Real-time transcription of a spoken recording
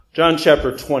John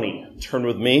chapter 20. Turn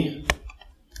with me.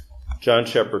 John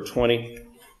chapter 20.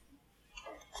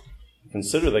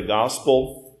 Consider the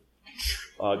gospel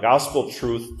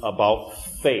truth about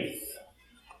faith.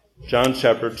 John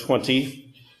chapter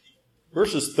 20,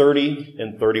 verses 30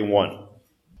 and 31.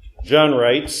 John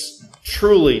writes,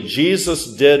 "Truly Jesus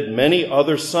did many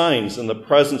other signs in the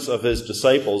presence of his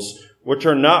disciples, which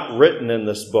are not written in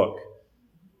this book.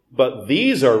 But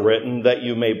these are written that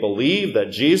you may believe that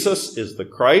Jesus is the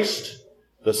Christ,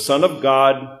 the Son of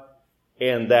God,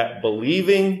 and that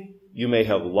believing you may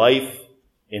have life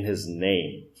in his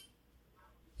name."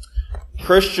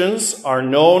 Christians are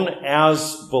known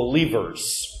as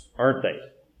believers, aren't they?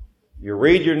 You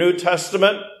read your New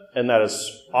Testament, and that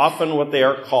is often what they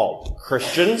are called.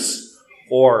 Christians,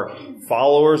 or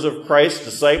followers of Christ,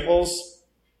 disciples.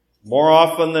 More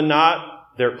often than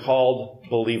not, they're called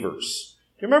believers.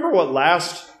 Do you remember what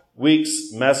last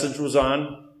week's message was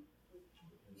on?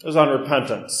 It was on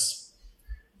repentance.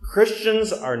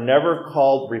 Christians are never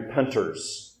called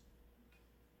repenters.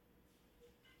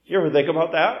 You ever think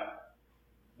about that?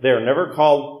 They are never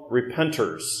called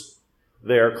repenters.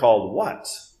 They are called what?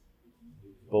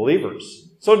 Believers.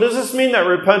 So does this mean that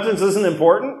repentance isn't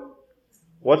important?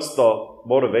 What's the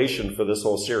motivation for this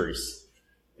whole series?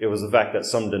 It was the fact that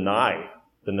some deny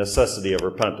the necessity of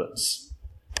repentance.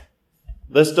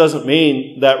 This doesn't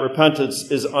mean that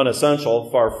repentance is unessential,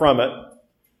 far from it.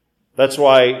 That's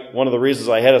why one of the reasons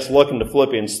I had us look into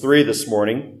Philippians 3 this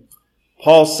morning.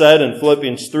 Paul said in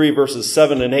Philippians 3 verses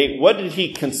 7 and 8, what did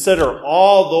he consider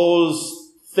all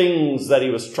those things that he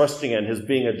was trusting in, his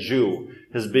being a Jew,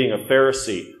 his being a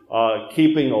Pharisee,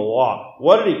 keeping the law?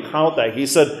 What did he count that? He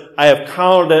said, I have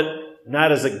counted it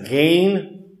not as a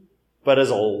gain, but as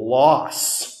a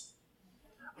loss.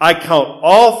 I count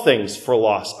all things for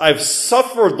loss. I've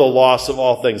suffered the loss of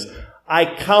all things. I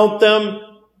count them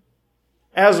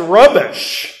as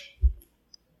rubbish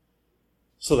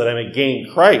so that I may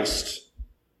gain Christ.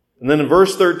 And then in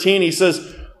verse 13, he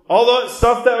says, all that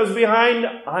stuff that was behind,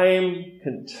 I am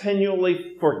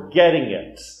continually forgetting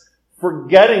it.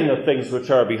 Forgetting the things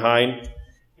which are behind.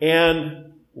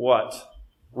 And what?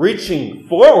 Reaching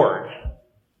forward.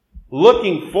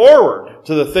 Looking forward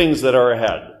to the things that are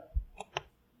ahead.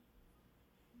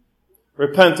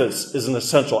 Repentance is an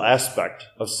essential aspect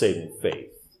of saving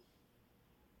faith.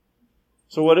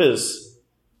 So what is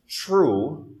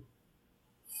true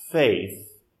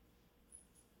faith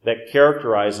that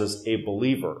characterizes a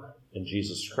believer in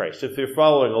Jesus Christ? If you're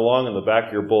following along in the back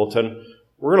of your bulletin,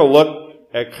 we're going to look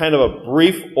at kind of a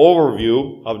brief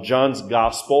overview of John's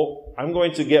gospel. I'm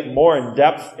going to get more in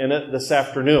depth in it this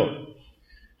afternoon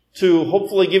to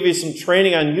hopefully give you some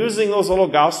training on using those little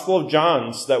Gospel of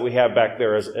Johns that we have back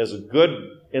there as a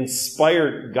good,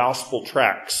 inspired gospel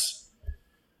tracts.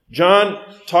 John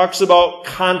talks about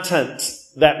content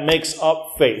that makes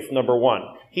up faith, number one.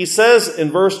 He says in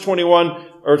verse 31,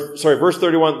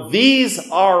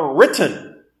 these are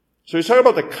written. So he's talking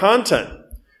about the content.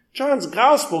 John's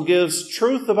gospel gives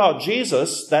truth about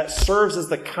Jesus that serves as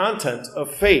the content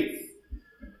of faith.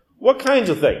 What kinds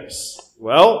of things?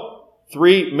 Well,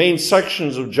 three main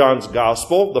sections of John's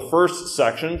gospel. The first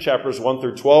section, chapters 1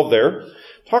 through 12 there,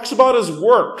 talks about his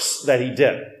works that he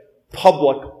did.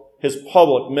 His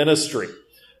public ministry.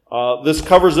 This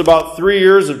covers about 3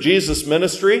 years of Jesus'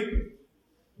 ministry.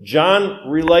 John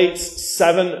relates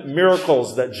 7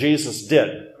 miracles that Jesus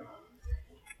did.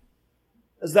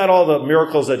 Is that all the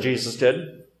miracles that Jesus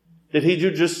did? Did he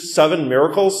do just 7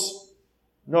 miracles?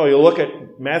 No, you look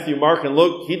at Matthew, Mark, and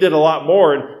Luke, he did a lot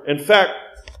more. And in fact,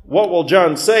 what will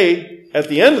John say at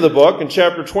the end of the book in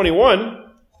chapter 21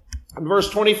 and verse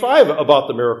 25 about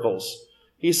the miracles?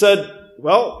 He said,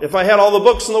 well, if I had all the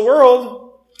books in the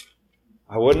world,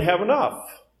 I wouldn't have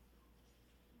enough.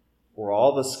 Were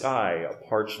all the sky a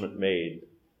parchment made,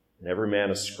 and every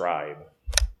man a scribe,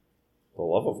 the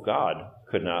love of God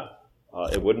could not,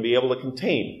 it wouldn't be able to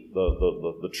contain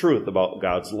the truth about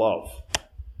God's love.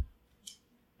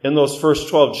 In those first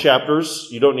 12 chapters,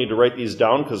 you don't need to write these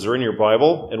down because they're in your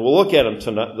Bible, and we'll look at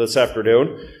them this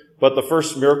afternoon. But the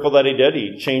first miracle that he did,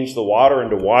 he changed the water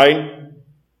into wine.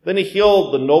 Then he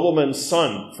healed the nobleman's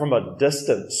son from a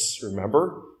distance.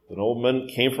 Remember? The nobleman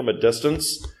came from a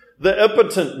distance. The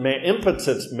impotent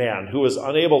man who was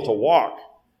unable to walk.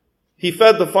 He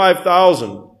fed the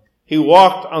 5,000. He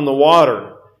walked on the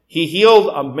water. He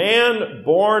healed a man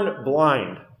born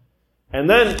blind. And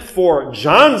then for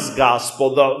John's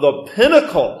gospel, the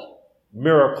pinnacle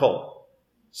miracle,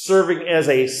 serving as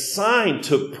a sign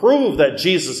to prove that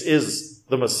Jesus is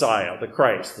the Messiah, the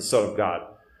Christ, the Son of God,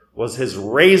 was his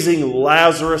raising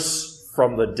Lazarus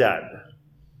from the dead.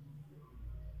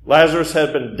 Lazarus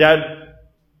had been dead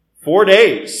 4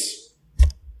 days.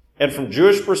 And from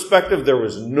Jewish perspective, there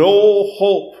was no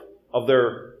hope of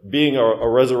there being a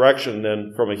resurrection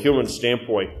then from a human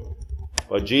standpoint.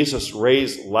 But Jesus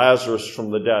raised Lazarus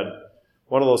from the dead.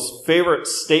 One of those favorite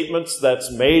statements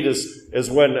that's made is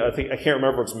when, I can't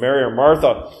remember if it's Mary or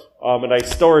Martha, and I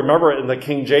still remember it in the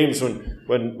King James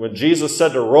when Jesus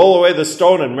said to roll away the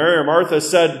stone, and Mary or Martha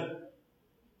said,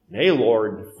 "Nay,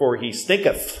 Lord, for he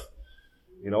stinketh."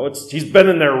 He's been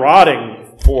in there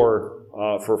rotting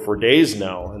for days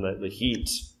now in the heat.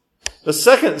 The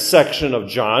second section of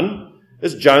John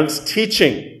is John's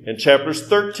teaching in chapters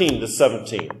 13 to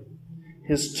 17.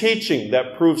 His teaching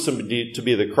that proves him to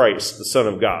be the Christ, the Son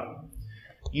of God.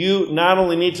 You not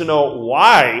only need to know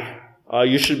why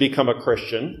you should become a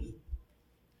Christian,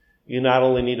 you not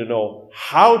only need to know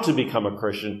how to become a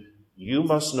Christian, you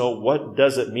must know what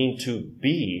does it mean to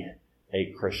be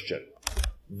a Christian.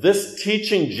 This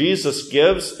teaching Jesus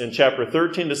gives in chapter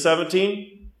 13 to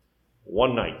 17,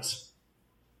 one night.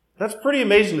 That's pretty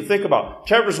amazing to think about.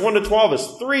 Chapters 1 to 12 is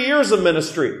 3 years of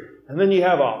ministry. And then you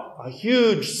have a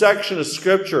huge section of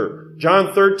Scripture.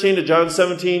 John 13 to John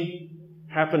 17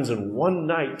 happens in one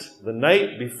night, the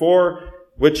night before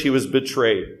which he was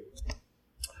betrayed.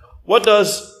 What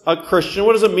does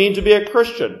it mean to be a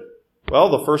Christian? Well,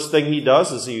 the first thing he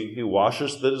does is he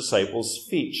washes the disciples'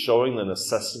 feet, showing the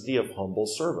necessity of humble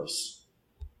service.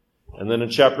 And then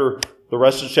the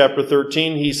rest of chapter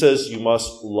 13, he says, you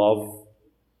must love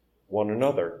one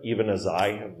another, even as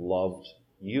I have loved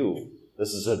you.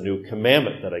 This is a new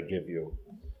commandment that I give you.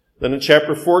 Then in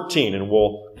chapter 14, and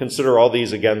we'll consider all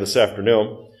these again this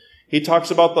afternoon, he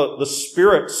talks about the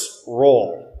Spirit's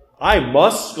role. I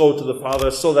must go to the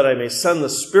Father so that I may send the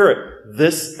Spirit.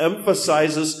 This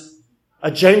emphasizes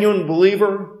a genuine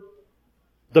believer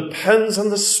depends on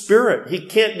the Spirit. He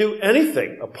can't do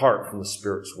anything apart from the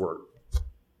Spirit's work.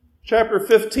 Chapter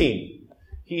 15,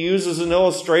 he uses an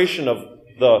illustration of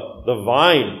the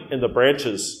vine and the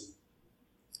branches.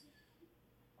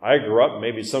 I grew up,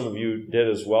 maybe some of you did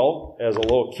as well, as a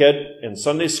little kid in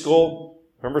Sunday school.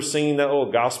 Remember singing that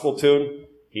little gospel tune?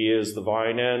 He is the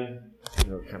vine and,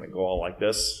 kind of go all like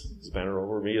this. His banner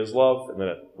over me is love. And then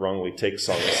it wrongly takes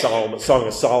Song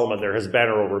of Solomon there. His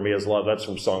banner over me is love. That's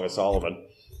from Song of Solomon.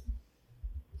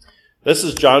 This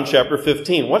is John chapter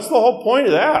 15. What's the whole point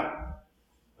of that?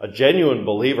 A genuine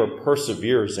believer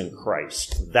perseveres in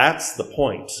Christ. That's the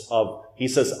point of, he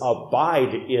says,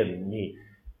 abide in me.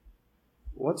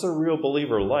 What's a real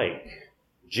believer like?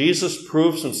 Jesus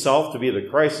proves himself to be the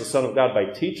Christ, the Son of God, by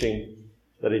teaching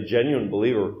that a genuine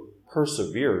believer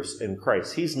perseveres in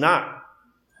Christ. He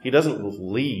doesn't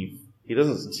leave.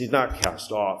 He's not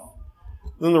cast off.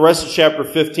 Then the rest of chapter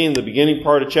 15, the beginning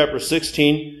part of chapter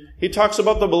 16, he talks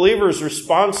about the believer's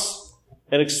response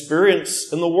and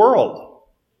experience in the world.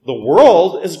 The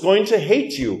world is going to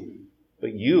hate you,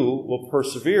 but you will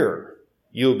persevere.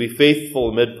 You will be faithful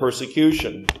amid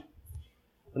persecution.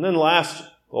 And then the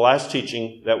last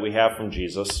teaching that we have from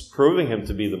Jesus, proving him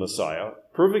to be the Messiah,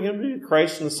 proving him to be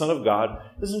Christ and the Son of God,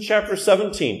 is in chapter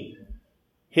 17.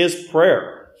 His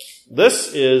prayer.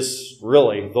 This is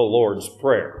really the Lord's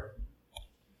Prayer,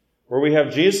 where we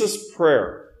have Jesus'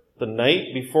 prayer the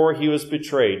night before he was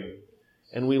betrayed.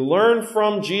 And we learn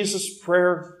from Jesus'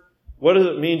 prayer, what does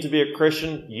it mean to be a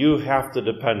Christian? You have to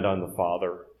depend on the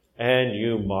Father, and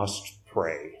you must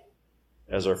pray,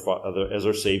 as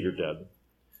our Savior did.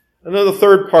 And then the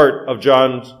third part of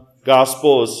John's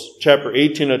Gospel is chapter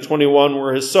 18 and 21,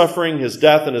 where his suffering, his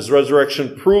death, and his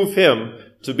resurrection prove him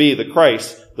to be the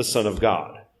Christ, the Son of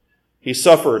God. He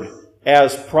suffered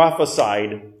as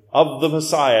prophesied of the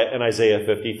Messiah in Isaiah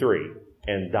 53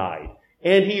 and died.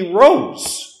 And he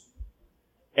rose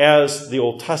as the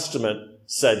Old Testament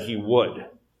said he would.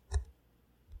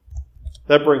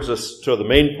 That brings us to the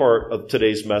main part of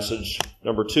today's message,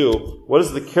 number 2. What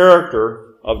is the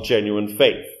character of genuine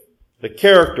faith? The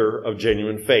character of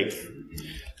genuine faith.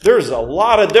 There's a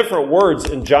lot of different words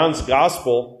in John's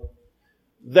Gospel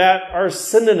that are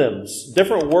synonyms,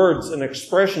 different words and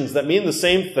expressions that mean the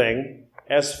same thing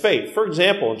as faith. For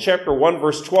example, in chapter 1,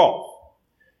 verse 12,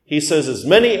 he says, as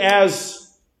many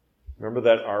as, remember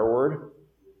that R word?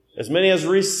 As many as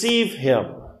receive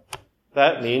him.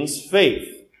 That means faith.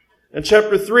 In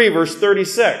chapter 3, verse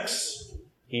 36,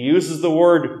 he uses the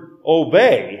word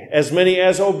obey, as many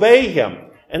as obey him.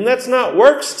 And that's not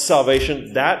works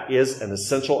salvation. That is an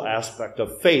essential aspect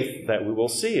of faith that we will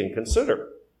see and consider.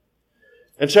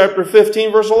 In chapter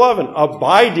 15, verse 11,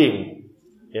 abiding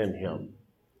in him.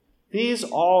 These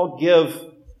all give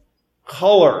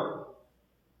color,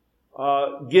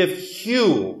 give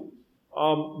hue,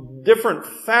 different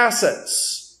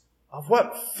facets of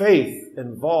what faith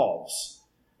involves.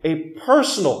 a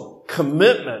personal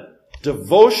commitment,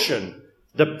 devotion,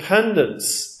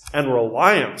 dependence, and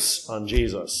reliance on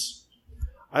Jesus.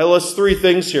 I list 3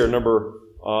 things here, number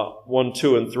 1,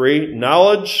 2, and 3.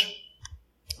 Knowledge,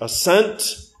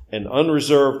 assent, and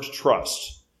unreserved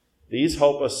trust. These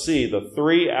help us see the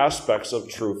 3 aspects of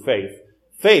true faith.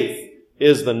 Faith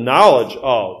is the knowledge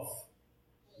of,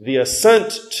 the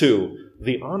assent to,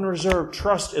 the unreserved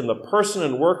trust in the person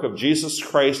and work of Jesus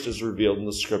Christ as revealed in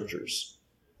the Scriptures.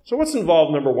 So what's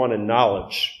involved, number 1, in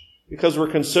knowledge? Because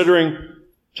we're considering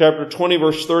chapter 20,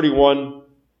 verse 31,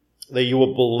 that you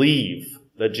will believe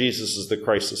that Jesus is the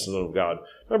Christ, the Son of God.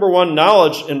 Number 1,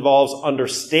 knowledge involves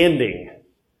understanding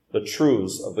the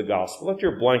truths of the gospel. Let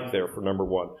your blank there for number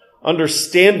 1.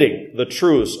 Understanding the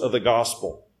truths of the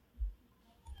gospel.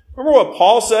 Remember what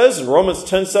Paul says in Romans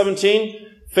 10:17?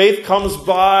 Faith comes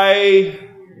by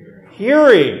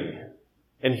hearing,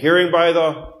 and hearing by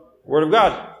the Word of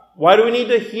God. Why do we need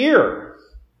to hear?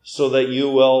 So that you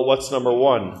will, what's number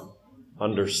 1?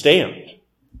 Understand.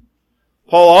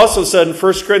 Paul also said in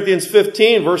 1 Corinthians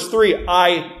 15, verse 3,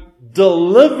 I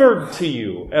delivered to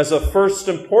you as of first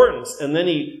importance. And then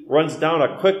he runs down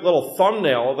a quick little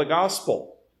thumbnail of the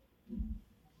gospel.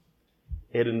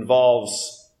 It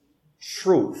involves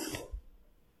truth,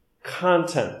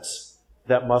 content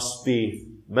that must be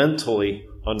mentally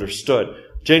understood.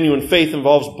 Genuine faith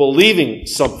involves believing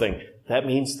something. That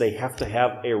means they have to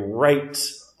have a right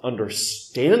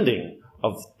understanding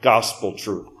of gospel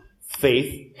truth.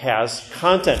 Faith has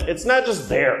content. It's not just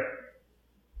there.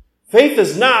 Faith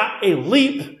is not a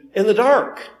leap in the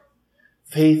dark.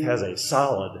 Faith has a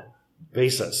solid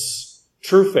basis.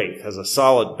 True faith has a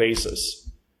solid basis.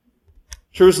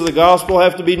 Truths of the gospel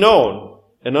have to be known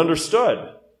and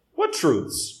understood. What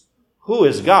truths? Who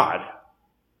is God?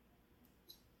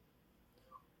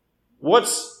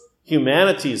 What's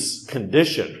humanity's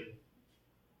condition?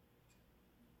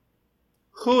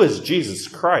 Who is Jesus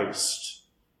Christ?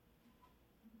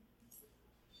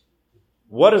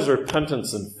 What is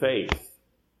repentance and faith?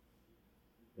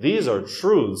 These are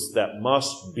truths that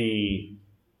must be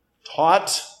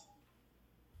taught,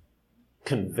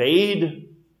 conveyed,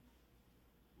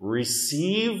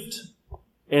 received,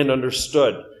 and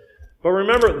understood. But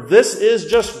remember, this is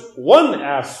just one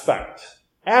aspect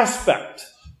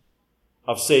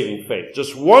of saving faith.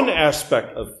 Just one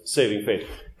aspect of saving faith.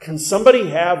 Can somebody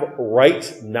have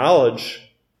right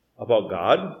knowledge about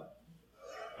God,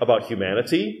 about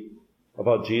humanity,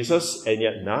 about Jesus, and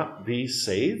yet not be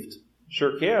saved?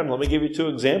 Sure can. Let me give you 2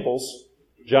 examples.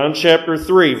 John chapter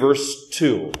 3, verse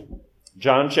 2.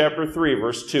 John chapter 3,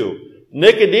 verse 2.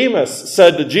 Nicodemus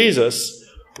said to Jesus,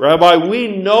 Rabbi,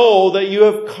 we know that you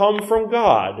have come from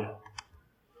God.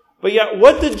 But yet,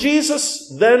 what did Jesus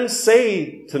then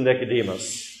say to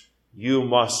Nicodemus? You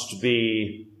must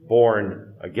be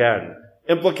born again.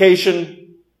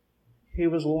 Implication, he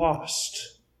was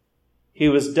lost. He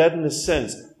was dead in his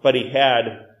sins, but he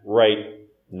had right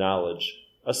knowledge.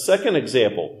 A second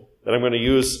example that I'm going to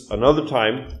use another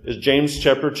time is James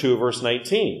chapter 2, verse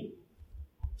 19.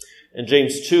 In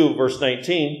James 2, verse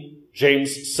 19,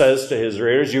 James says to his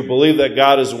readers, you believe that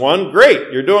God is one?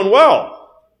 Great, you're doing well.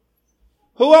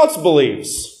 Who else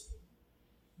believes?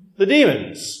 The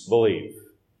demons believe.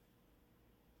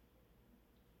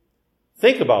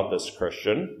 Think about this,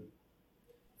 Christian.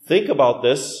 Think about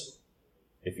this.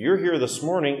 If you're here this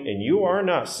morning and you are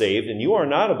not saved and you are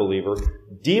not a believer,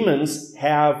 demons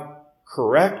have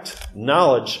correct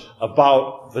knowledge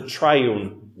about the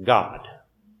triune God.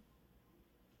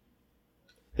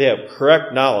 They have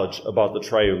correct knowledge about the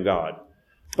triune God.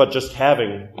 But just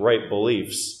having right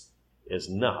beliefs is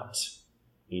not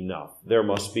enough. There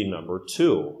must be number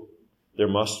 2. There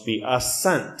must be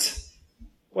assent.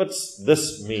 What's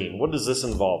this mean? What does this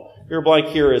involve? Your blank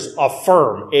here is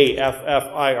affirm,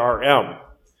 A-F-F-I-R-M.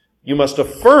 You must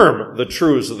affirm the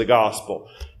truths of the gospel.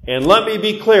 And let me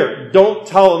be clear, don't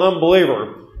tell an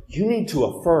unbeliever, you need to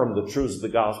affirm the truths of the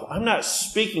gospel. I'm not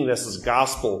speaking this as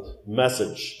gospel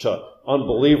message to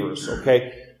unbelievers,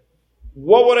 okay?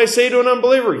 What would I say to an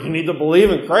unbeliever? You need to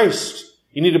believe in Christ.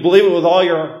 You need to believe it with all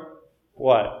your,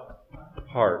 what?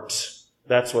 Heart.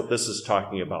 That's what this is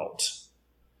talking about.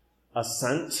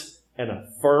 Assent and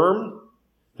affirm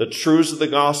the truths of the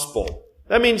gospel.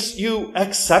 That means you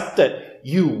accept it.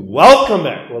 You welcome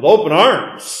it with open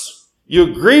arms. You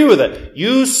agree with it.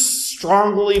 You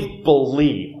strongly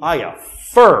believe. I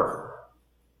affirm.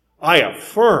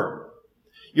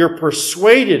 You're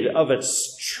persuaded of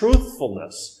its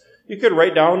truthfulness. You could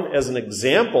write down as an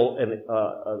example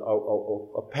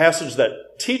a passage that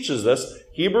teaches this,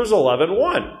 Hebrews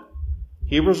 11:1.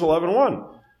 Hebrews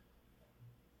 11:1.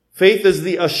 Faith is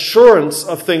the assurance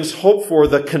of things hoped for,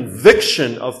 the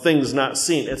conviction of things not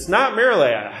seen. It's not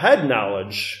merely a head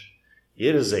knowledge.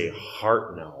 It is a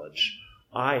heart knowledge.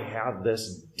 I have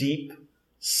this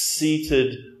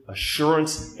deep-seated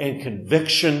assurance and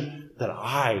conviction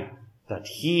that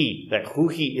who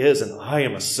he is, and I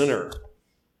am a sinner.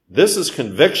 This is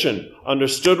conviction,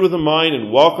 understood with the mind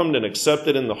and welcomed and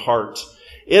accepted in the heart.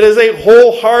 It is a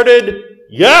wholehearted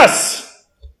yes.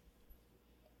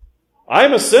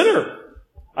 I'm a sinner.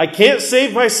 I can't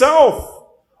save myself.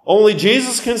 Only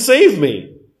Jesus can save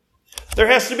me. There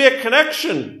has to be a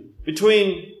connection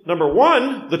between, number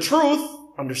one, the truth,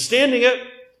 understanding it.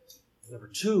 Number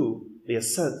two, the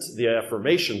assent, the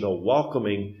affirmation, the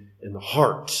welcoming in the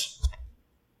heart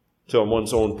to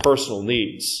one's own personal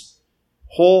needs.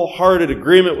 Wholehearted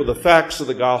agreement with the facts of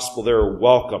the gospel, they're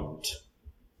welcomed.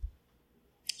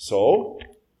 So,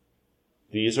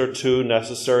 these are two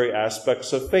necessary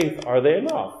aspects of faith. Are they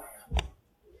enough?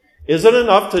 Is it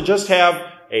enough to just have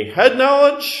a head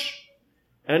knowledge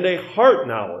and a heart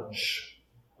knowledge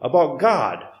about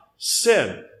God,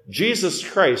 sin, Jesus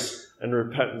Christ, and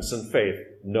repentance and faith?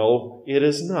 No, it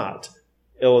is not.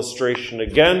 Illustration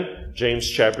again, James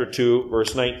chapter 2,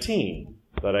 verse 19,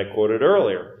 that I quoted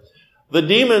earlier. The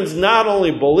demons not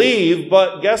only believe,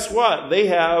 but guess what? They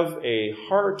have a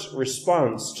heart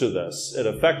response to this. It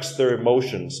affects their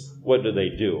emotions. What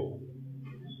do?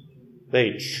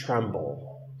 They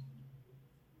tremble.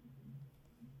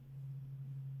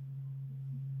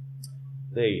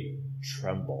 They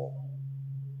tremble.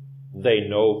 They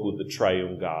know who the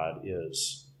triune God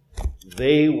is.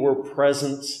 They were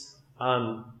present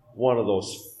on one of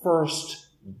those first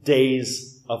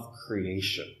days of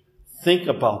creation. Think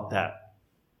about that.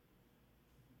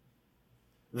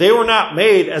 They were not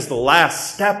made as the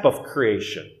last step of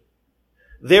creation.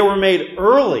 They were made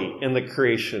early in the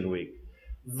creation week.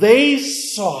 They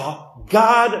saw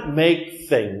God make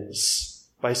things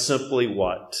by simply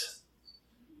what?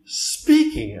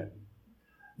 Speaking it.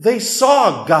 They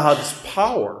saw God's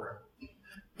power.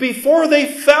 Before they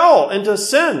fell into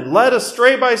sin, led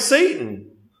astray by Satan,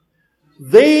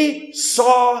 they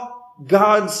saw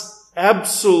God's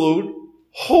absolute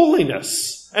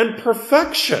holiness and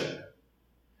perfection.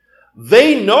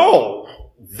 They know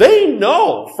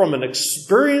from an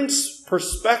experienced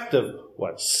perspective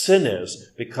what sin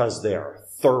is because they are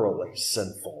thoroughly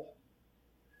sinful.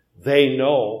 They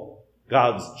know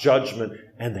God's judgment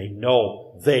and they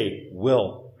know they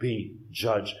will be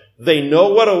judged. They know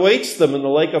what awaits them in the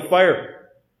lake of fire.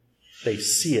 They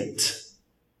see it.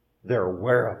 They're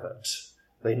aware of it.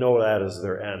 They know that is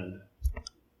their end.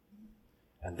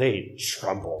 And they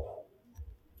tremble.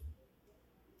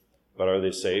 But are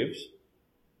they saved?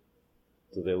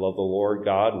 Do they love the Lord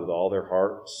God with all their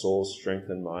heart, soul, strength,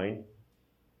 and mind?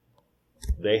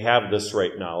 They have this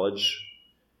right knowledge.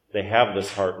 They have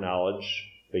this heart knowledge.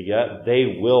 But yet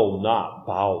they will not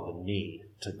bow the knee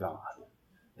to God.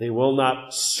 They will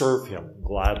not serve Him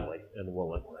gladly and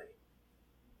willingly.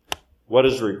 What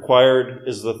is required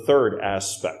is the third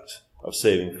aspect of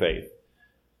saving faith.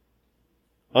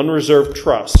 Unreserved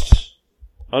trust.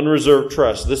 Unreserved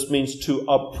trust. This means to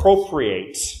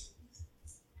appropriate.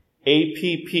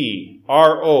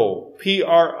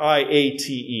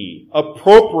 A-P-P-R-O-P-R-I-A-T-E.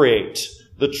 Appropriate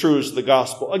the truths of the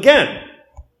gospel. Again,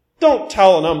 don't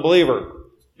tell an unbeliever,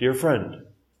 dear friend,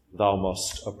 thou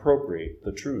must appropriate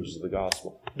the truths of the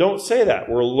gospel. Don't say that.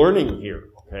 We're learning here,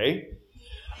 okay?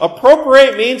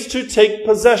 Appropriate means to take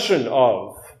possession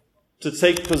of. To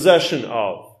take possession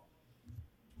of.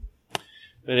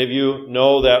 Many of you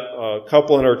know that a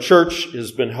couple in our church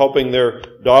has been helping their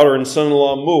daughter and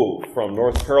son-in-law move from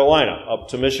North Carolina up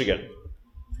to Michigan.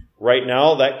 Right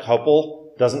now, that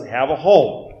couple doesn't have a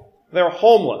home. They're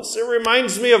homeless. It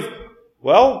reminds me of,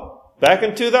 well, back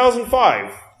in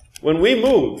 2005, when we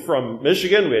moved from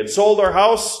Michigan. We had sold our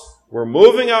house. We're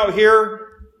moving out here.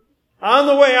 On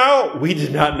the way out, we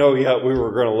did not know yet we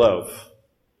were going to live.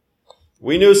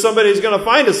 We knew somebody's going to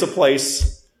find us a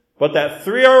place. But that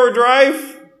 3-hour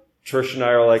drive, Trish and I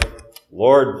are like,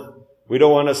 Lord, we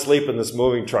don't want to sleep in this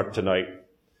moving truck tonight.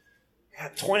 We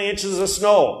had 20 inches of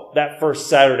snow that first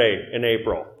Saturday in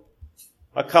April.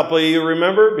 A couple of you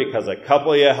remember because a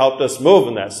couple of you helped us move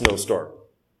in that snowstorm.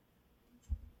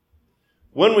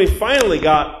 When we finally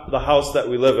got the house that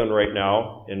we live in right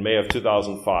now in May of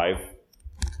 2005,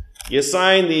 you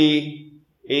sign the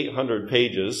 800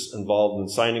 pages involved in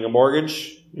signing a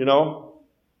mortgage, you know.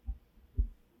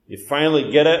 You finally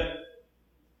get it.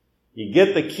 You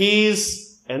get the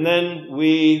keys, and then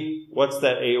what's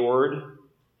that A word?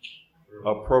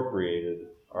 Appropriated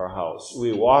our house.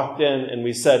 We walked in and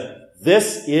we said,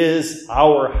 this is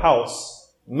our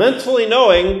house. mentally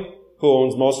knowing who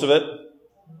owns most of it,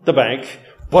 the bank,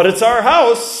 but it's our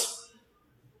house.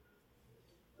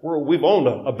 We've owned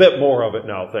a bit more of it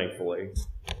now, thankfully.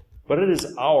 But it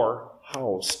is our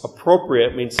house.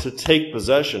 Appropriate means to take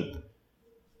possession.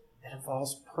 It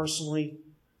involves personally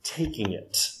taking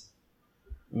it,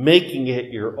 making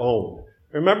it your own.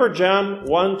 Remember John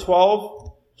 1:12?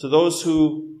 To those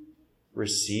who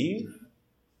receive,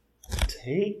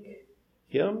 take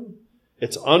him.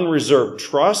 It's unreserved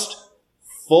trust,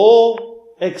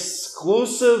 full,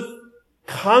 exclusive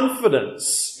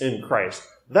confidence in Christ.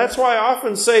 That's why I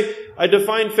often say I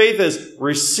define faith as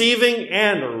receiving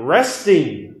and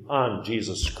resting on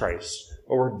Jesus Christ.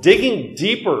 But we're digging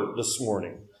deeper this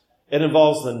morning. It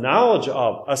involves the knowledge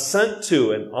of, assent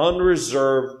to, and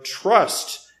unreserved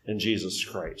trust in Jesus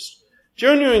Christ.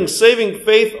 Genuine saving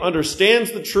faith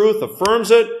understands the truth,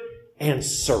 affirms it, and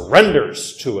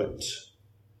surrenders to it.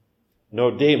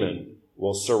 No demon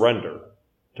will surrender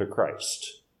to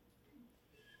Christ.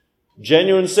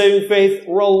 Genuine saving faith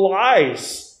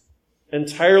relies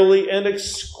entirely and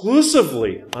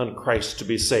exclusively on Christ to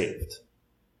be saved.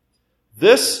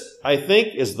 This, I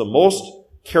think, is the most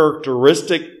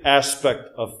characteristic aspect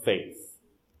of faith.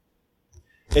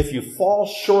 If you fall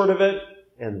short of it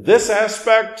in this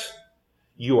aspect,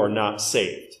 you are not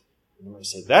saved. And I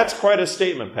say, that's quite a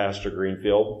statement, Pastor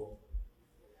Greenfield.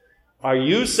 Are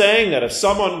you saying that if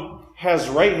someone has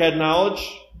right head knowledge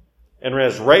and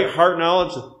has right heart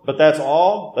knowledge, but that's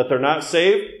all, that they're not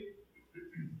saved?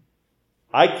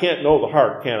 I can't know the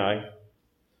heart, can I?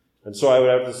 And so I would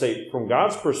have to say, from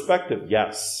God's perspective,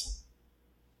 yes.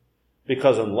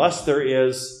 Because unless there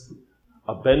is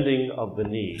a bending of the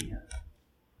knee,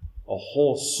 a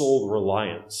whole-souled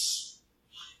reliance,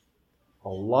 a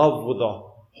love with the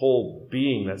whole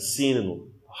being that's seen in the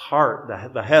heart,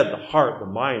 the head, the heart, the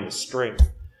mind, the strength,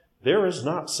 there is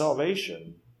not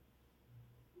salvation.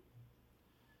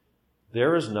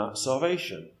 There is not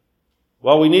salvation.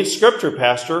 Well, we need Scripture,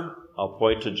 Pastor. I'll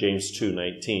point to James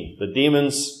 2:19. The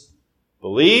demons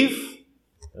believe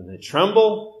and they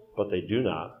tremble, but they do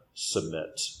not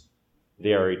submit.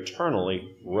 They are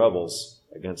eternally rebels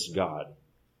against God.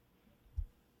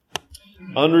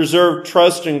 Unreserved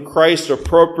trust in Christ,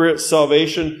 appropriate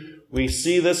salvation. We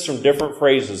see this from different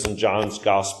phrases in John's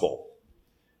Gospel.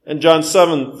 In John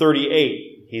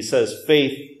 7:38, he says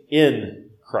faith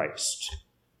in Christ.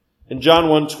 In John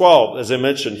 1:12, as I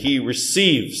mentioned, he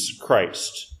receives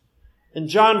Christ. In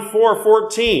John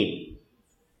 4:14,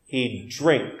 he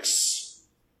drinks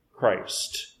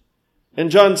Christ. In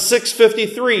John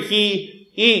 6:53, he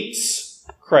eats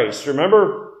Christ.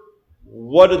 Remember,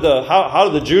 how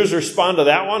did the Jews respond to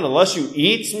that one? Unless you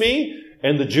eat me?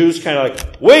 And the Jews kind of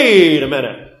like, wait a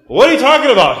minute, what are you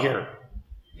talking about here?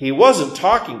 He wasn't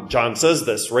talking, John says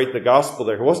this, right, the gospel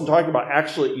there. He wasn't talking about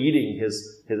actually eating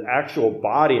his actual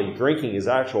body and drinking his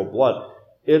actual blood.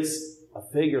 It's a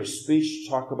figure of speech to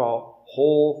talk about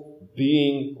whole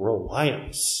being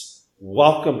reliance,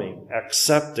 welcoming,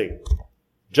 accepting.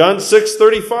 John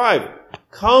 6:35,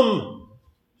 come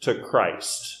to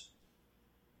Christ.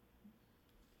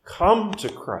 Come to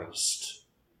Christ.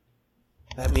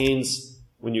 That means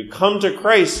when you come to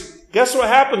Christ, guess what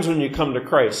happens when you come to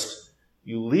Christ?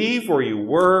 You leave where you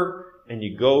were and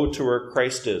you go to where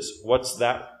Christ is. What's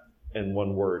that in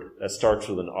one word? That starts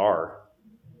with an R.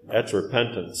 That's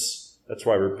repentance. That's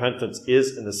why repentance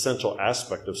is an essential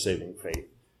aspect of saving faith.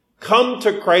 Come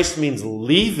to Christ means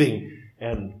leaving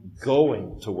and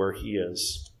going to where he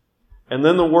is. And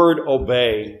then the word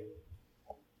obey.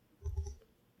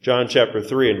 John chapter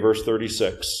 3 and verse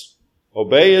 36.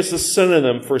 Obey is the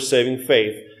synonym for saving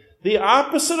faith. The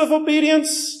opposite of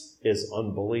obedience is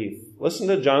unbelief. Listen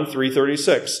to John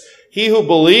 3:36. He who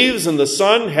believes in the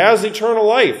Son has eternal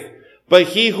life, but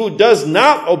he who does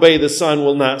not obey the Son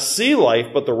will not see life,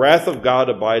 but the wrath of God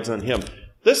abides on him.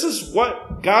 This is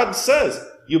what God says.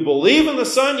 You believe in the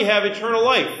Son, you have eternal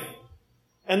life.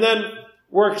 And then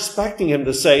we're expecting him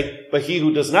to say, but he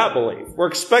who does not believe. We're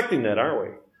expecting that, aren't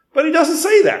we? But he doesn't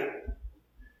say that.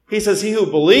 He says, he who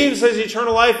believes has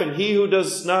eternal life, and he who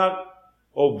does not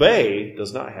obey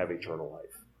does not have eternal life.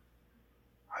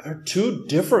 Are there two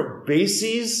different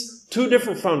bases, two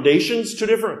different foundations, two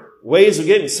different ways of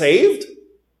getting saved?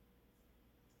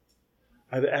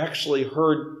 I've actually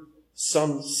heard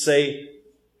some say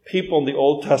people in the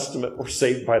Old Testament were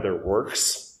saved by their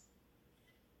works,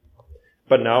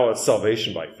 but now it's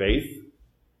salvation by faith.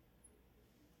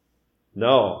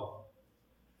 No.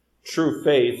 True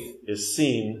faith is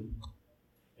seen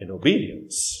in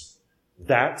obedience.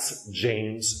 That's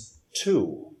James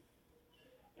 2.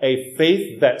 A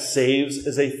faith that saves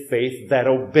is a faith that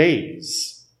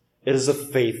obeys. It is a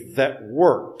faith that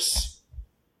works.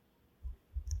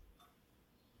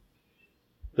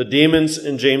 The demons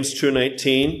in James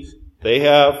 2:19, they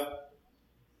have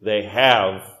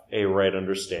a right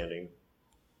understanding.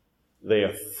 They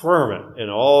affirm it in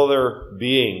all their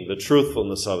being, the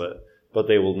truthfulness of it, but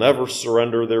they will never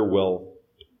surrender their will.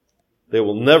 They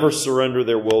will never surrender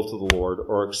their will to the Lord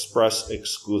or express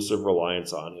exclusive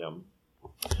reliance on Him.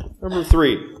 Number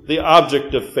 3, the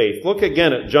object of faith. Look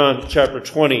again at John chapter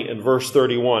 20 and verse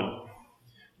 31.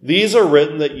 These are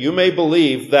written that you may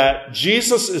believe that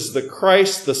Jesus is the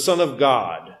Christ, the Son of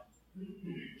God.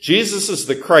 Jesus is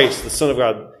the Christ, the Son of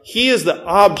God. He is the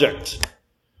object.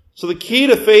 So the key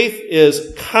to faith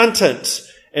is content,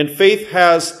 and faith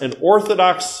has an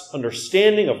orthodox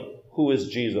understanding of who is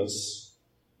Jesus.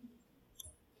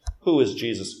 Who is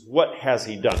Jesus? What has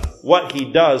He done? What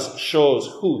He does shows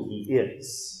who He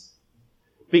is.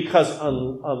 Because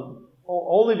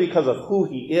only because of who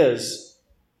He is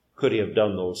could He have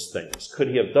done those things. Could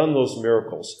He have done those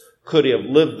miracles? Could He have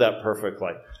lived that perfect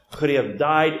life? Could He have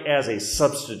died as a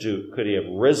substitute? Could He have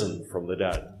risen from the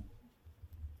dead?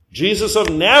 Jesus of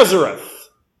Nazareth.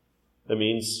 That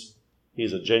means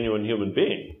He's a genuine human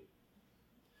being.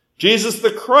 Jesus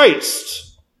the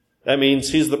Christ. That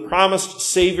means He's the promised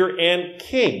Savior and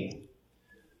King.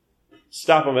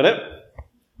 Stop a minute.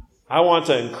 I want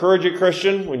to encourage you,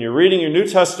 Christian, when you're reading your New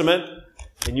Testament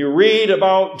and you read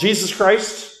about Jesus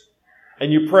Christ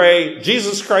and you pray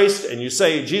Jesus Christ and you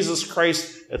say Jesus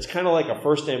Christ, it's kind of like a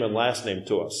first name and last name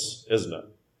to us, isn't it?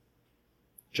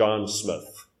 John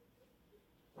Smith.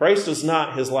 Christ is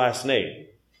not His last name.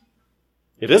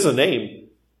 It is a name.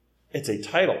 It's a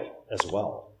title as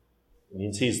well. It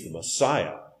means He's the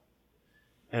Messiah.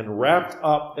 And wrapped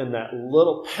up in that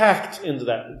little, packed into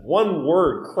that one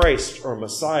word, Christ or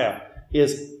Messiah,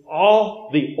 is all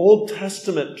the Old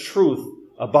Testament truth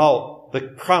about the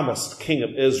promised King of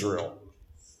Israel.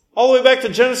 All the way back to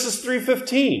Genesis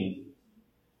 3:15.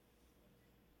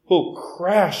 Who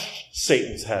crashed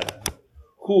Satan's head.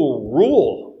 Who will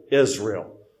rule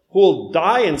Israel. Who will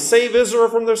die and save Israel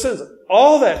from their sins.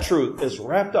 All that truth is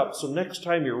wrapped up. So next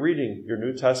time you're reading your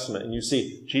New Testament and you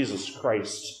see Jesus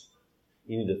Christ,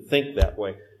 you need to think that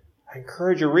way. I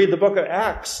encourage you to read the book of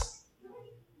Acts,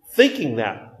 thinking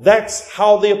that. That's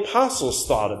how the apostles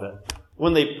thought of it.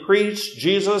 When they preached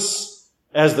Jesus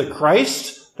as the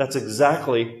Christ, that's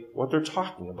exactly what they're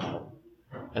talking about.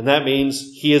 And that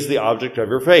means He is the object of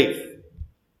your faith.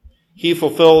 He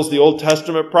fulfills the Old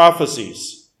Testament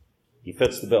prophecies. He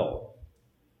fits the bill.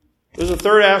 There's a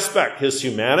third aspect, His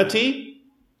humanity,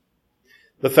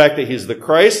 the fact that He's the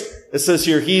Christ. It says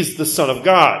here, He's the Son of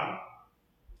God.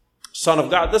 Son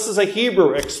of God. This is a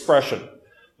Hebrew expression.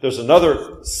 There's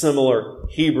another similar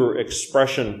Hebrew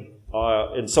expression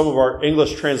in some of our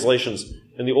English translations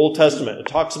in the Old Testament. It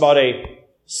talks about a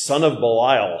son of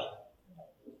Belial.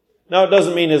 Now, it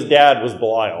doesn't mean his dad was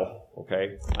Belial,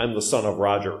 okay? I'm the son of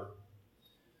Roger.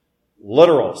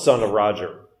 Literal son of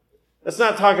Roger. It's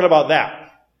not talking about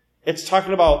that. It's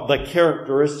talking about the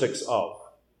characteristics of.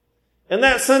 In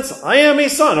that sense, I am a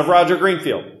son of Roger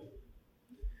Greenfield.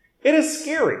 It is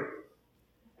scary.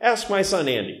 Ask my son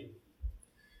Andy.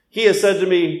 He has said to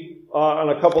me on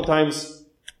a couple times,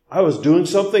 I was doing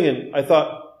something and I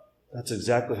thought, that's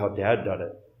exactly how Dad did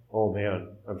it. Oh man,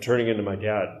 I'm turning into my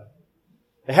dad.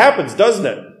 It happens, doesn't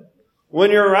it?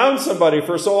 When you're around somebody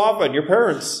for so often, your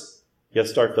parents, you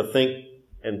start to think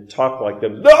and talk like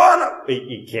them. No,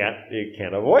 you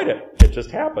can't avoid it. It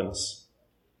just happens.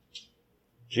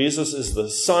 Jesus is the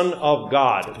Son of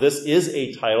God. This is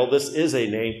a title, this is a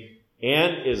name,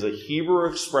 and is a Hebrew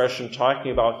expression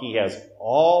talking about He has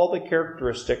all the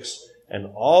characteristics and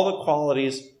all the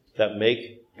qualities that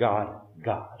make God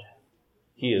God.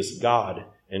 He is God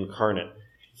incarnate.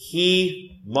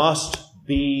 He must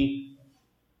be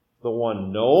the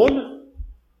one known,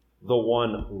 the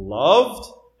one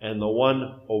loved, and the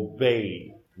one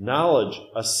obeyed. Knowledge,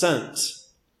 assent,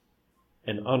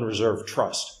 and unreserved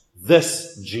trust.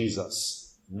 This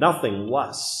Jesus. Nothing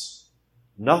less.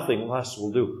 Nothing less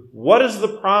will do. What is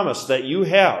the promise that you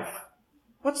have?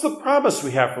 What's the promise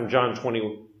we have from John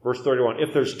 20, verse 31?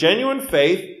 If there's genuine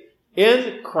faith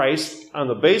in Christ on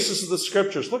the basis of the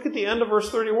Scriptures, look at the end of verse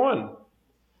 31.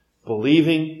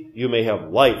 Believing you may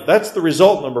have life. That's the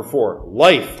result, number 4.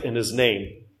 Life in His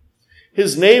name.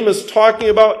 His name is talking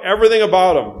about everything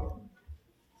about Him.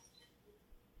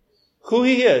 Who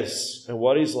He is and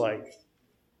what He's like.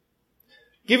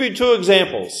 Give you 2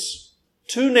 examples.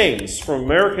 2 names from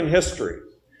American history.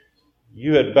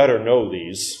 You had better know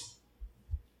these.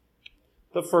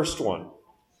 The first one,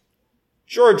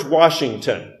 George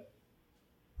Washington.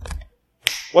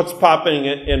 What's popping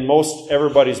in most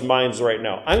everybody's minds right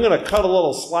now? I'm going to cut a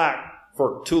little slack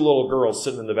for two little girls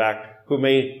sitting in the back who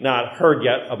may not heard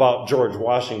yet about George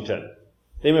Washington.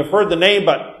 They may have heard the name,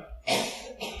 but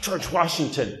George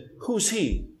Washington, who's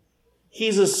he?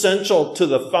 He's essential to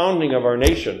the founding of our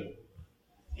nation.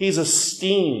 He's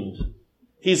esteemed.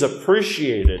 He's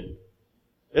appreciated,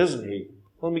 isn't he?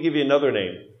 Let me give you another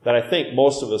name that I think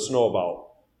most of us know about.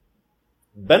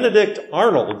 Benedict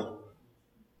Arnold.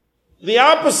 The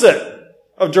opposite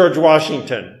of George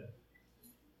Washington.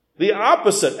 The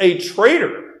opposite. A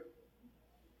traitor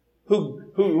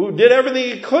who did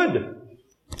everything he could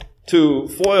to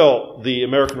foil the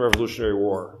American Revolutionary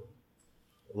War.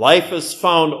 Life is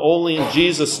found only in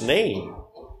Jesus' name.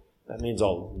 That means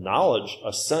all knowledge,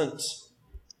 assent,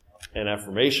 and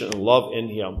affirmation and love in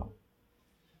him.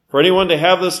 For anyone to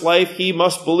have this life, he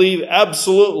must believe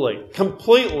absolutely,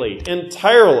 completely,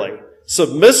 entirely,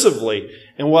 submissively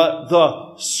in what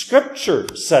the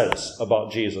Scripture says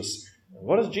about Jesus.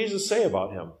 What does Jesus say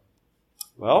about him?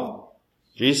 Well,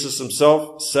 Jesus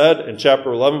himself said in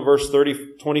chapter 11, verse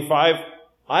 25,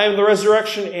 I am the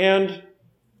resurrection and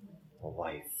the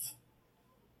life.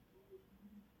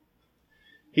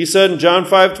 He said in John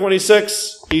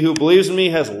 5:26, he who believes in me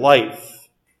has life.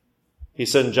 He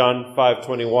said in John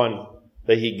 5:21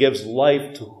 that he gives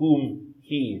life to whom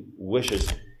he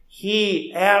wishes.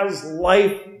 He, as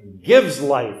life, gives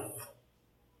life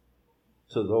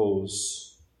to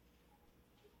those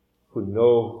who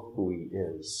know who he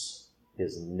is,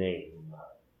 his name,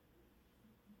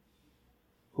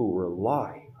 who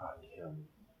rely on him,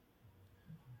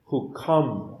 who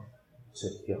come to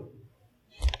him.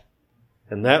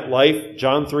 And that life,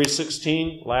 John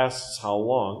 3:16, lasts how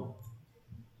long?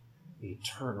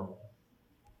 Eternal.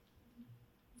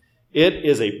 It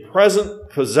is a present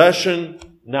possession,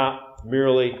 not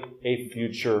merely a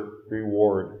future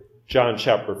reward. John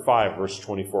chapter 5, verse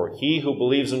 24. He who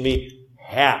believes in me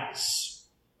has,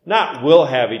 not will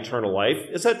have eternal life.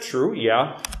 Is that true?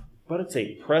 Yeah. But it's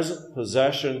a present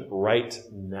possession right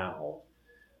now.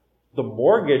 The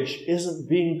mortgage isn't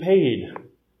being paid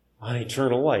on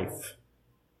eternal life.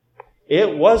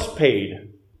 It was paid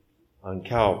on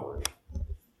Calvary.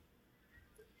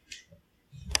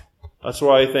 That's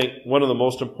why I think one of the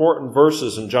most important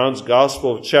verses in John's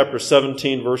Gospel of chapter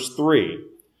 17, verse 3,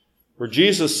 where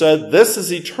Jesus said, this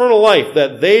is eternal life,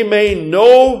 that they may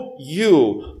know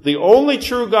you, the only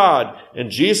true God,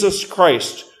 and Jesus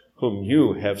Christ, whom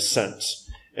you have sent.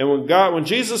 And when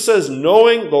Jesus says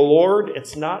knowing the Lord,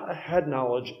 it's not a head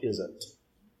knowledge, is it?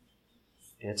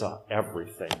 It's a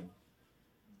everything.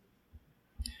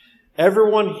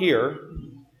 Everyone here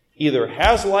either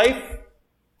has life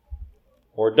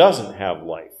or doesn't have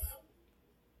life.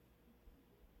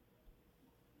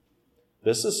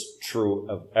 This is true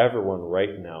of everyone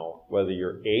right now, whether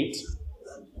you're 8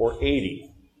 or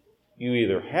 80. You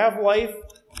either have life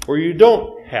or you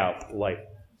don't have life.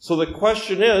 So the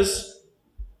question is,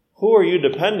 who are you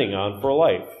depending on for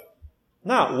life?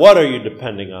 Not what are you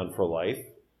depending on for life,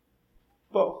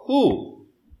 but who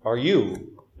are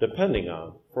you depending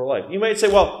on for life? You might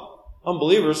say, well,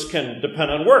 unbelievers can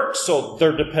depend on works, so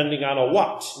they're depending on a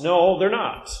what? No, they're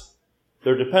not.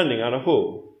 They're depending on a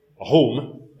who. A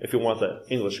whom, if you want the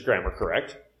English grammar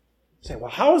correct. You say,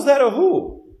 well, how is that a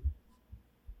who?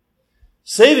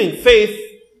 Saving faith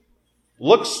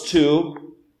looks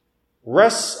to,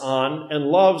 rests on, and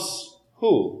loves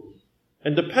who?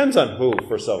 And depends on who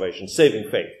for salvation? Saving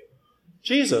faith.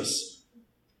 Jesus.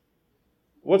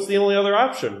 What's the only other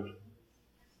option?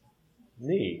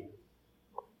 Me.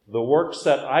 The works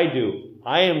that I do,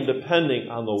 I am depending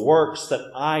on the works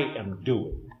that I am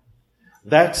doing.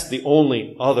 That's the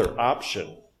only other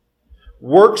option.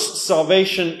 Works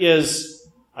salvation is,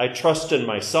 I trust in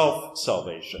myself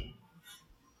salvation.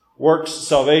 Works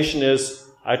salvation is,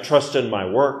 I trust in my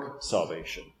work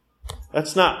salvation.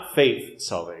 That's not faith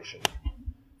salvation.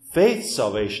 Faith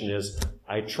salvation is,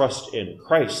 I trust in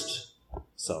Christ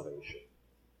salvation.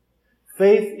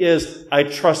 Faith is, I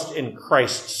trust in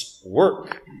Christ's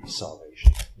work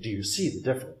salvation. Do you see the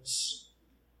difference?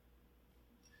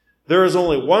 There is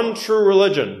only one true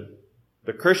religion,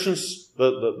 the Christian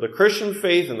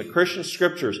faith and the Christian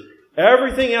scriptures.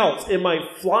 Everything else, it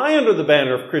might fly under the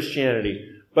banner of Christianity,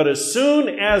 but as soon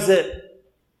as it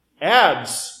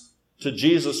adds to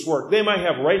Jesus' work, they might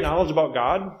have right knowledge about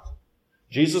God,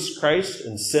 Jesus Christ,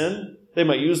 and sin. They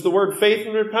might use the word faith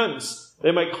and repentance.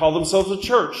 They might call themselves a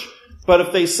church. But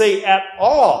if they say at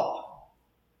all,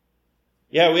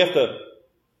 yeah, we have to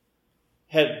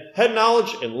have head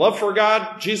knowledge and love for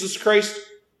God, Jesus Christ,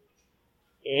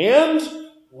 and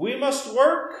we must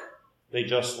work, they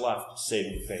just left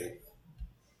saving faith.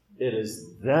 it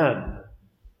is then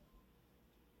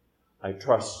I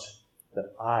trust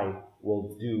that I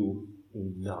will do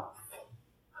enough.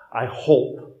 I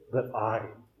hope that I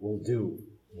will do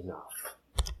enough.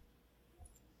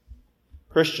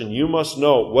 Christian, you must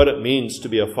know what it means to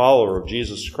be a follower of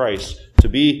Jesus Christ, to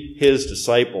be His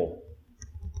disciple.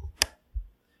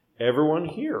 Everyone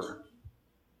here,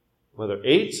 whether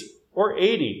 8 or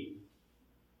 80,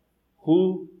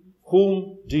 whom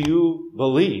do you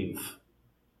believe?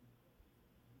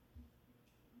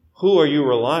 Who are you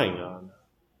relying on?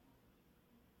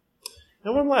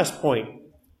 And one last point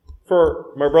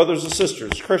for my brothers and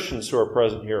sisters, Christians who are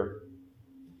present here.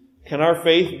 Can our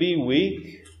faith be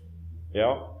weak?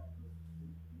 Yeah.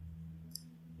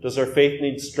 Does our faith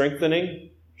need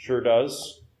strengthening? Sure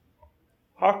does.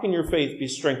 How can your faith be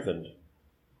strengthened?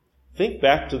 Think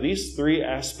back to these 3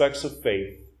 aspects of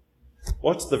faith.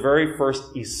 What's the very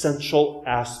first essential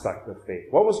aspect of faith?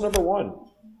 What was number 1?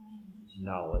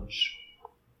 Knowledge.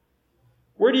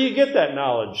 Where do you get that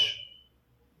knowledge?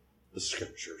 The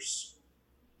Scriptures.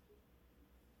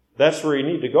 That's where you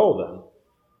need to go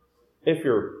then. If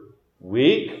you're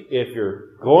weak, if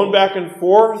you're going back and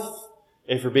forth,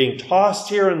 if you're being tossed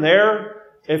here and there,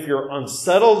 if you're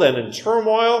unsettled and in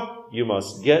turmoil, you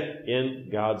must get in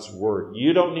God's Word.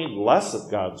 You don't need less of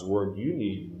God's Word. You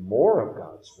need more of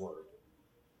God's Word.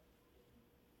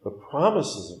 The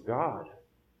promises of God.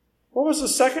 What was the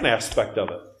second aspect of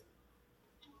it?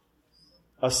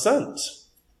 Assent.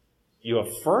 You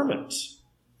affirm it.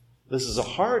 This is a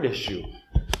hard issue.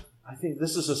 I think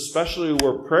this is especially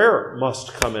where prayer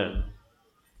must come in.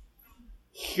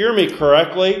 Hear me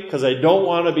correctly, because I don't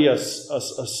want to be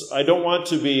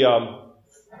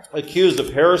accused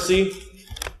of heresy.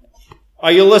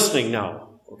 Are you listening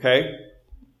now? Okay?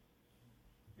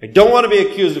 I don't want to be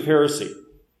accused of heresy.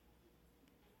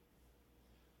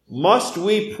 Must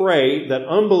we pray that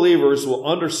unbelievers will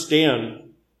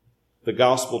understand the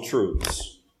gospel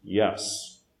truths?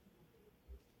 Yes.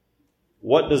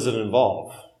 What does it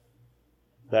involve?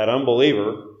 That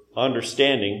unbeliever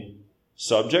understanding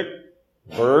subject,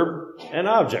 verb, and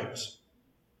object.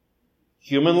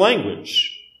 Human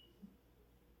language.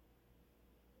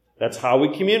 That's how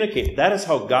we communicate. That is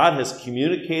how God has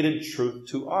communicated truth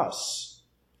to us.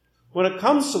 When it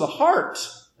comes to the heart,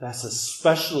 that's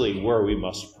especially where we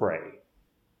must pray.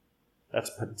 That's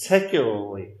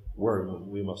particularly where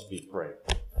we must be praying.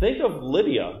 Think of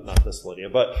Lydia, not this Lydia,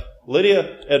 but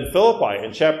Lydia and Philippi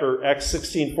in chapter Acts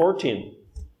 16:14.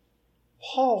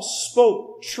 Paul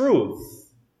spoke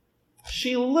truth.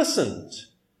 She listened.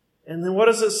 And then what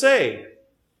does it say?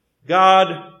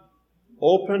 God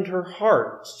opened her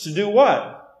heart to do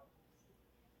what?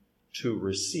 To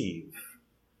receive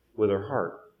with her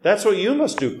heart. That's what you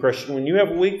must do, Christian, when you have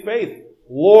a weak faith.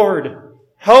 Lord,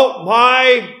 help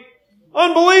my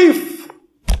unbelief.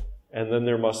 And then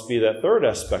there must be that third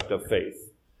aspect of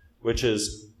faith, which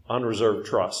is unreserved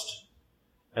trust.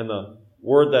 And the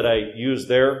word that I use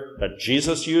there, that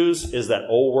Jesus used, is that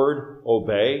old word,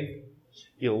 obey.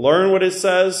 You learn what it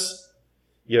says.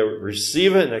 You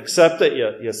receive it and accept it.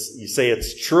 You say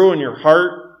it's true in your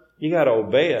heart. You got to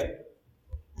obey it.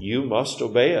 You must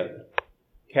obey it.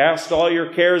 Cast all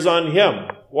your cares on Him.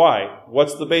 Why?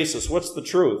 What's the basis? What's the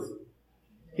truth?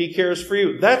 He cares for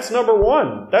you. That's number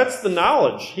 1. That's the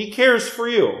knowledge. He cares for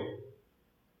you.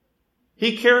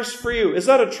 He cares for you. Is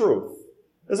that a truth?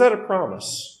 Is that a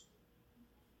promise?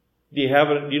 Do you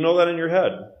have it? Do you know that in your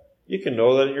head? You can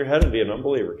know that in your head and be an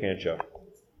unbeliever, can't you?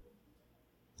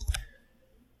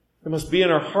 It must be in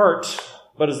our heart,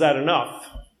 but is that enough?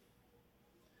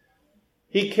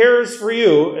 He cares for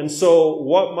you, and so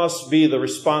what must be the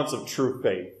response of true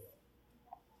faith?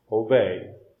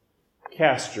 Obey.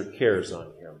 Cast your cares on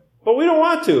Him. But we don't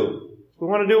want to. We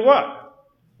want to do what?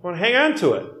 We want to hang on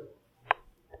to it.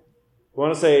 We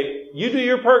want to say, you do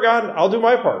your part, God, I'll do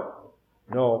my part.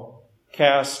 No.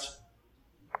 Cast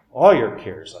all your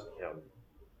cares on Him.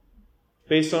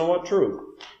 Based on what truth?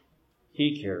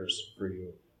 He cares for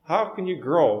you. How can you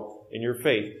grow in your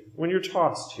faith when you're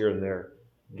tossed here and there?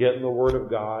 Get in the Word of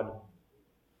God.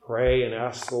 Pray and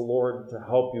ask the Lord to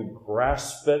help you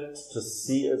grasp it, to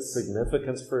see its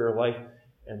significance for your life,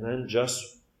 and then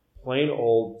just plain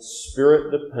old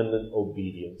Spirit-dependent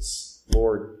obedience.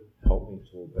 Lord, help me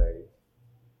to obey.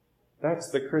 That's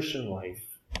the Christian life.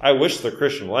 I wish the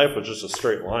Christian life was just a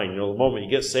straight line. You know, the moment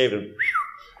you get saved and,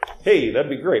 hey, that'd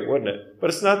be great, wouldn't it? But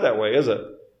it's not that way, is it?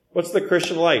 What's the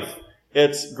Christian life?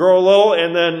 It's grow a little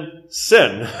and then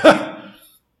sin.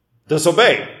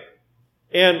 Disobey.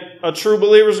 And a true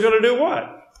believer is going to do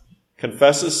what?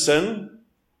 Confess his sin,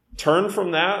 turn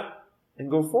from that,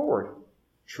 and go forward.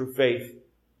 True faith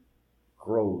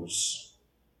grows.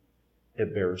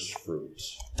 it bears fruit.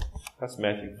 That's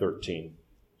Matthew 13,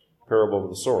 parable of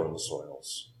the sower and the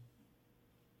soils.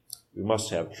 We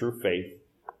must have true faith,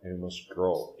 and we must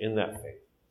grow in that faith.